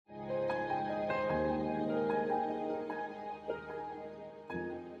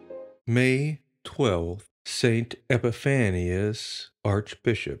May 12th, Saint Epiphanius,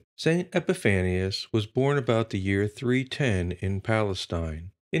 Archbishop. Saint Epiphanius was born about the year 310 in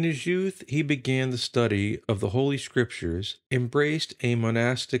Palestine. In his youth, he began the study of the Holy Scriptures, embraced a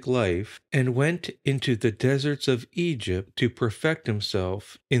monastic life, and went into the deserts of Egypt to perfect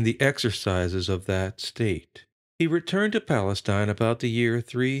himself in the exercises of that state. He returned to Palestine about the year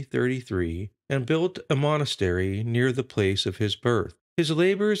 333 and built a monastery near the place of his birth. His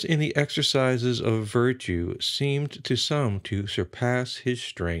labors in the exercises of virtue seemed to some to surpass his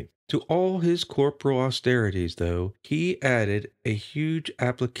strength. To all his corporal austerities, though, he added a huge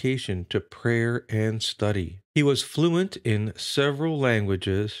application to prayer and study. He was fluent in several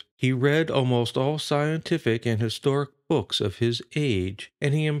languages, he read almost all scientific and historic books of his age,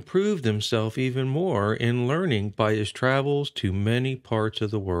 and he improved himself even more in learning by his travels to many parts of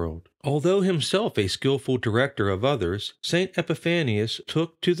the world. Although himself a skillful director of others, Saint Epiphanius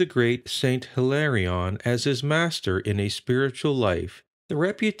took to the great Saint Hilarion as his master in a spiritual life. The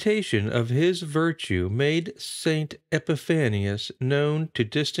reputation of his virtue made Saint Epiphanius known to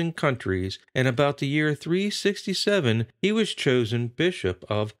distant countries, and about the year 367 he was chosen bishop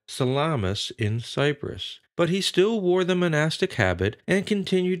of Salamis in Cyprus. But he still wore the monastic habit and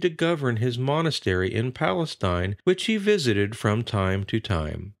continued to govern his monastery in Palestine, which he visited from time to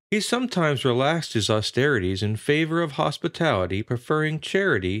time. He sometimes relaxed his austerities in favor of hospitality, preferring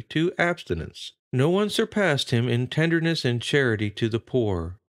charity to abstinence. No one surpassed him in tenderness and charity to the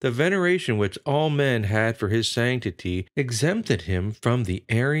poor. The veneration which all men had for his sanctity exempted him from the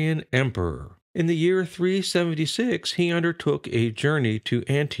Arian emperor. In the year 376 he undertook a journey to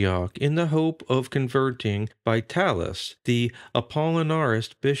Antioch in the hope of converting Vitalis, the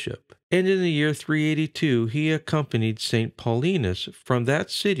Apollinarist bishop. And in the year 382 he accompanied St. Paulinus from that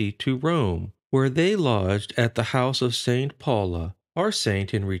city to Rome, where they lodged at the house of St. Paula. Our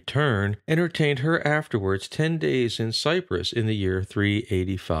saint, in return, entertained her afterwards 10 days in Cyprus in the year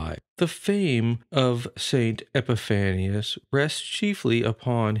 385. The fame of Saint Epiphanius rests chiefly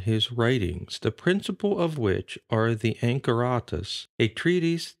upon his writings, the principal of which are the Anchoratus, a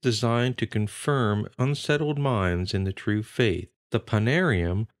treatise designed to confirm unsettled minds in the true faith, the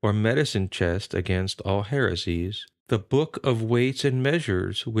Panarium, or medicine chest against all heresies, the Book of Weights and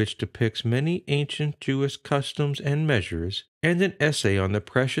Measures, which depicts many ancient Jewish customs and measures, and an essay on the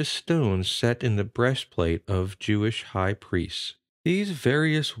precious stones set in the breastplate of Jewish high priests. These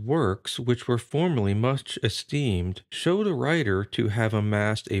various works, which were formerly much esteemed, show the writer to have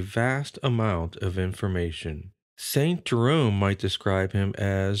amassed a vast amount of information. Saint Jerome might describe him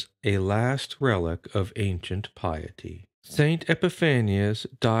as a last relic of ancient piety. Saint Epiphanius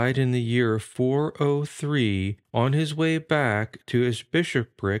died in the year 403 on his way back to his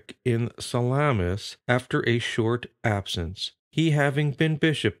bishopric in Salamis after a short absence, he having been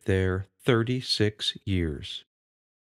bishop there 36 years.